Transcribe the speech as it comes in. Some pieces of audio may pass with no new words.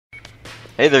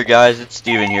Hey there guys, it's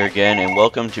Steven here again, and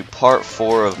welcome to part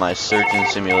 4 of my Surgeon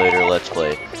Simulator Let's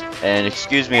Play. And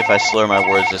excuse me if I slur my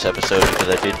words this episode, because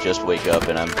I did just wake up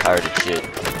and I'm tired of shit.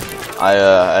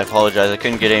 I apologize, I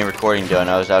couldn't get any recording done.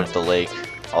 I was out at the lake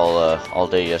all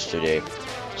day yesterday.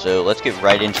 So let's get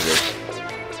right into this.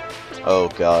 Oh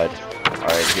god.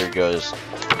 Alright, here goes.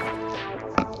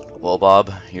 Well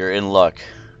Bob, you're in luck.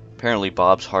 Apparently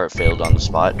Bob's heart failed on the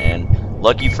spot, and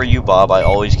lucky for you Bob, I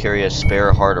always carry a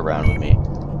spare heart around with me.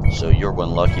 So you're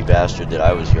one lucky bastard that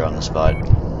I was here on the spot.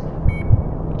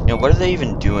 You know, what are they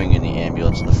even doing in the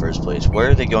ambulance in the first place? Where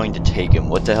are they going to take him?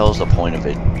 What the hell is the point of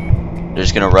it? They're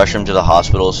just gonna rush him to the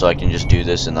hospital so I can just do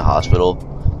this in the hospital?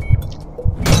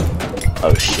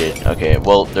 Oh shit, okay,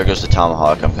 well, there goes the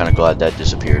tomahawk. I'm kinda glad that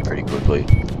disappeared pretty quickly.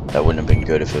 That wouldn't have been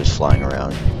good if it was flying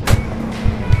around.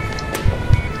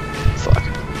 Fuck.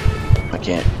 I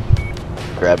can't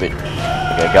grab it.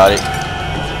 Okay, I got it.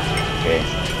 Okay.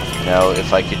 Now,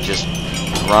 if I could just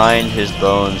grind his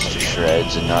bones to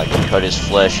shreds and not cut his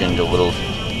flesh into little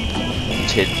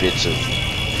tidbits of...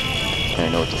 I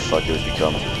don't know what the fuck it would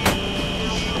become.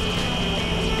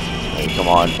 Hey, come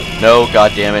on. No,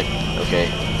 goddammit. Okay.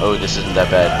 Oh, this isn't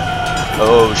that bad.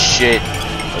 Oh, shit.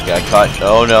 Okay, I caught...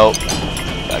 Oh, no.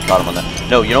 I caught him on that.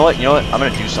 No, you know what? You know what? I'm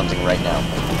gonna do something right now.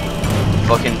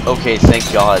 Fucking... Okay,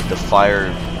 thank God the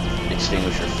fire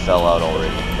extinguisher fell out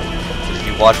already. If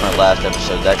you watch my last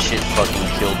episode, that shit fucking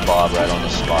killed Bob right on the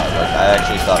spot. Like, I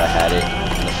actually thought I had it,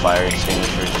 and the fire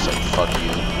extinguisher just like, fuck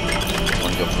you. I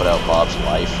want to go put out Bob's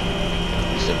life,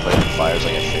 instead of putting fires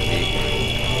like I should be.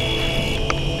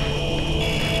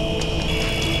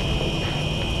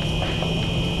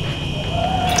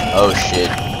 Oh shit.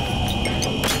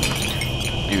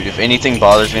 Dude, if anything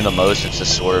bothers me the most, it's the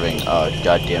swerving. Oh,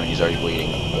 god damn it, he's already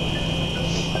bleeding.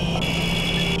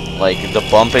 Like, the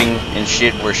bumping and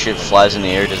shit where shit flies in the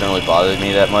air doesn't really bother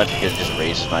me that much because it just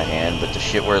raises my hand, but the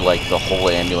shit where, like, the whole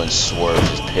ambulance swerves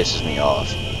just pisses me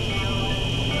off.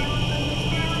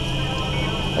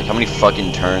 Like, how many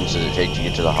fucking turns does it take to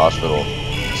get to the hospital?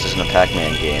 This isn't a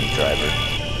Pac-Man game, driver.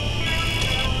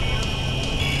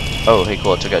 Oh, hey,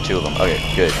 cool, I took out 2 of them. Okay,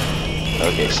 good.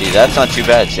 Okay, see, that's not too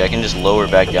bad. See, I can just lower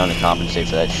back down to compensate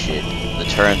for that shit. The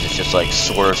turns, it's just, like,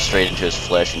 swerve straight into his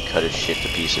flesh and cut his shit to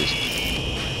pieces.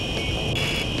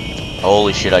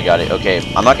 Holy shit, I got it. Okay,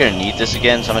 I'm not gonna need this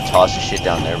again, so I'm gonna toss the shit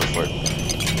down there before...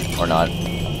 Or not.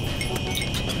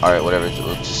 Alright, whatever,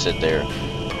 it'll just sit there.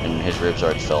 And his ribs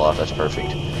already fell off, that's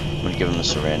perfect. I'm gonna give him the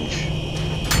syringe.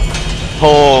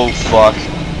 Oh, fuck.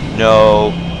 No.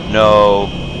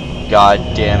 No. God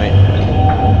damn it.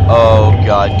 Oh,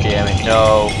 god damn it.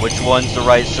 No. Which one's the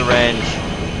right syringe?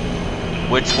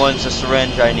 Which one's the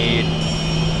syringe I need?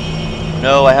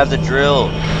 No, I have the drill.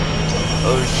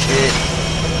 Oh, shit.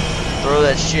 Throw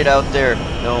that shit out there.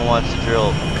 No one wants to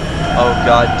drill. Oh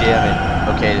god damn it.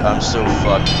 Okay, I'm so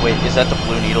fucked. Wait, is that the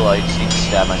blue needle? I just need to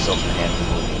stab myself in the hand with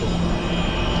the blue needle.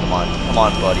 Come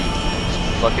on, buddy. Just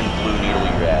fucking blue needle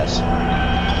your ass.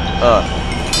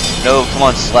 No, come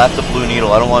on, slap the blue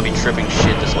needle. I don't want to be tripping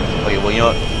shit this way. Okay, well, you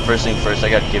know what? First thing first, I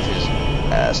gotta give his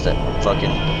ass that fucking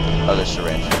other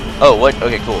syringe. Oh, what?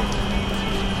 Okay, cool.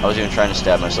 I was even trying to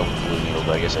stab myself with the blue needle,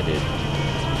 but I guess I did.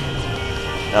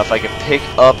 Now if I could pick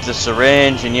up the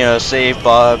syringe and, you know, save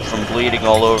Bob from bleeding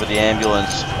all over the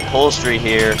ambulance upholstery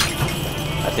here,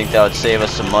 I think that would save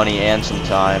us some money and some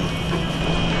time.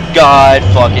 God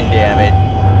fucking damn it.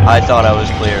 I thought I was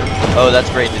clear. Oh, that's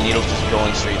great. The needle's just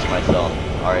going straight to my thumb.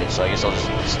 Alright, so I guess I'll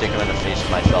just stick him in the face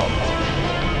with my thumb.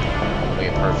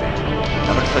 Okay, perfect.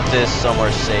 I'm gonna put this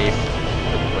somewhere safe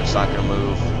where it's not gonna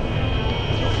move.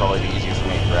 It'll probably be easier for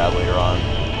me to grab later on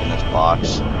in this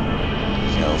box.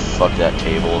 You know, fuck that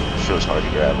table. Shit was hard to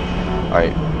grab.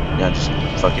 Alright, now just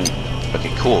fucking... Okay,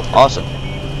 cool. Awesome.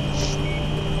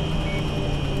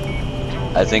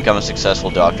 I think I'm a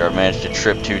successful doctor. I've managed to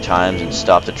trip 2 times and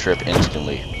stop the trip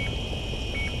instantly.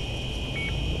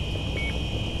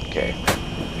 Okay.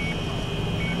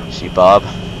 See, Bob,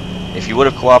 if you would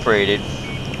have cooperated,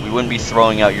 we wouldn't be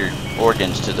throwing out your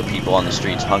organs to the people on the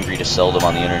streets hungry to sell them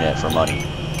on the internet for money.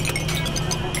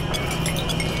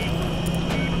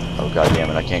 Oh god damn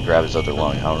it, I can't grab his other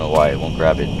lung. I don't know why it won't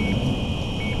grab it.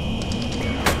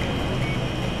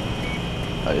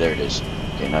 Oh, there it is.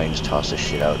 Okay, now you can just toss this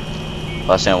shit out.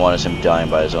 Last thing I want is him dying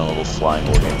by his own little flying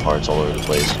organ parts all over the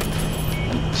place.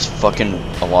 And this fucking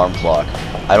alarm clock.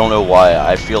 I don't know why.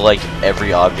 I feel like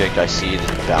every object I see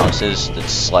that bounces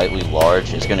that's slightly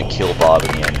large is gonna kill Bob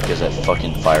in the end because that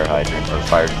fucking fire hydrant or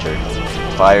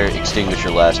fire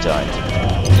extinguisher last time.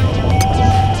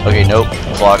 Okay, nope.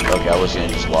 Clock. Okay, I was gonna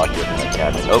just lock you up in that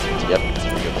cabinet. Oh, yep.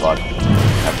 There you go, clock.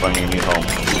 Have fun in your new home.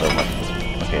 So much.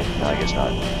 Okay, no, I guess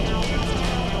not.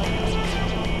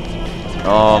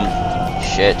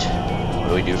 Shit. What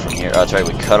do we do from here? Oh, that's right,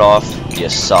 we cut off the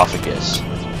esophagus.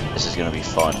 This is gonna be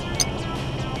fun.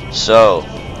 So,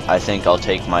 I think I'll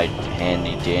take my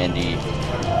handy dandy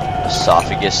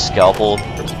esophagus scalpel.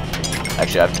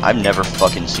 Actually, I've never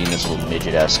fucking seen this little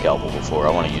midget ass scalpel before.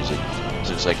 I want to use it. This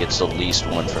looks like it's the least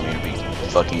one for me to be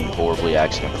fucking horribly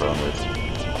accident prone with.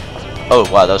 Oh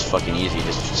wow, that was fucking easy.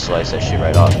 Just slice that shit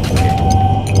right off. Okay.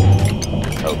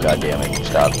 Oh god damn it!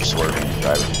 Stop swerving,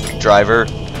 driver. Driver.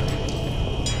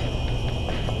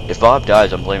 If Bob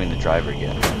dies, I'm blaming the driver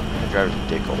again. The driver's a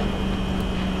dickhole.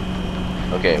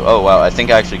 Okay. Oh wow, I think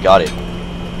I actually got it.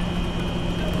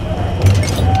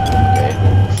 Okay.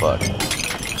 Fuck.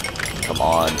 Come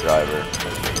on, driver.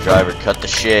 Driver, cut the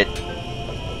shit.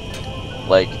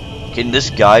 Like, can this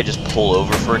guy just pull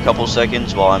over for a couple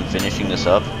seconds while I'm finishing this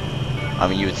up? I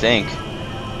mean, you would think.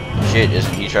 Shit,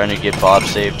 isn't he trying to get Bob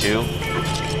saved too?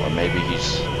 Or maybe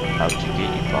he's out to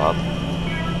get you, Bob.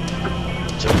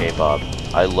 It's okay, Bob.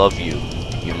 I love you,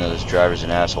 even though this driver's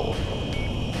an asshole.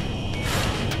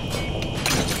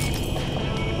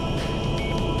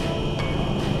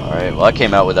 Alright, well I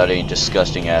came out without any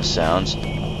disgusting ass sounds.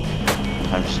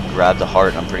 Time to just grab the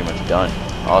heart and I'm pretty much done.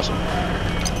 Awesome.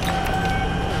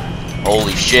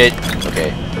 Holy shit.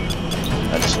 Okay.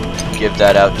 I just give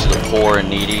that out to the poor and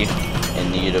needy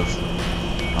in need of...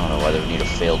 I don't know why they would need a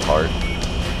failed heart.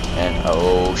 And,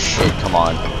 oh shit, come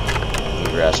on.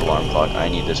 Move your ass alarm clock. I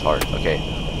need this heart. Okay.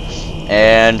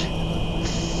 And...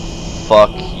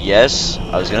 fuck yes.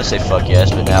 I was gonna say fuck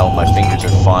yes, but now my fingers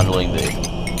are fondling the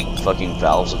fucking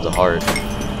valves of the heart.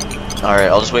 Alright,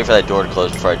 I'll just wait for that door to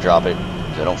close before I drop it.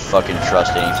 I don't fucking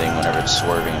trust anything whenever it's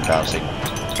swerving and bouncing.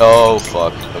 Oh,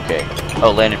 fuck. Okay.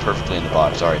 Oh, landed perfectly in the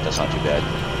box. Alright, that's not too bad.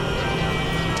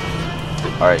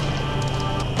 Alright.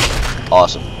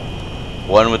 Awesome.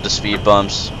 One with the speed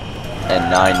bumps,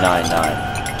 and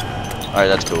 999. Alright,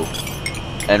 that's cool.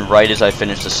 And right as I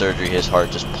finish the surgery, his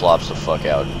heart just plops the fuck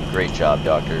out. Great job,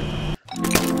 doctor.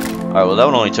 Alright, well that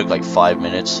one only took like 5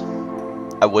 minutes.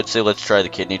 I would say let's try the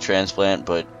kidney transplant,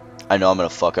 but I know I'm gonna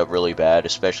fuck up really bad,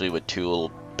 especially with 2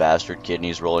 little bastard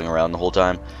kidneys rolling around the whole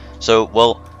time. So,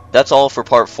 well, that's all for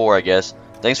part 4, I guess.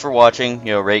 Thanks for watching.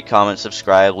 You know, rate, comment,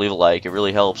 subscribe, leave a like. It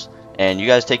really helps. And you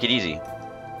guys take it easy.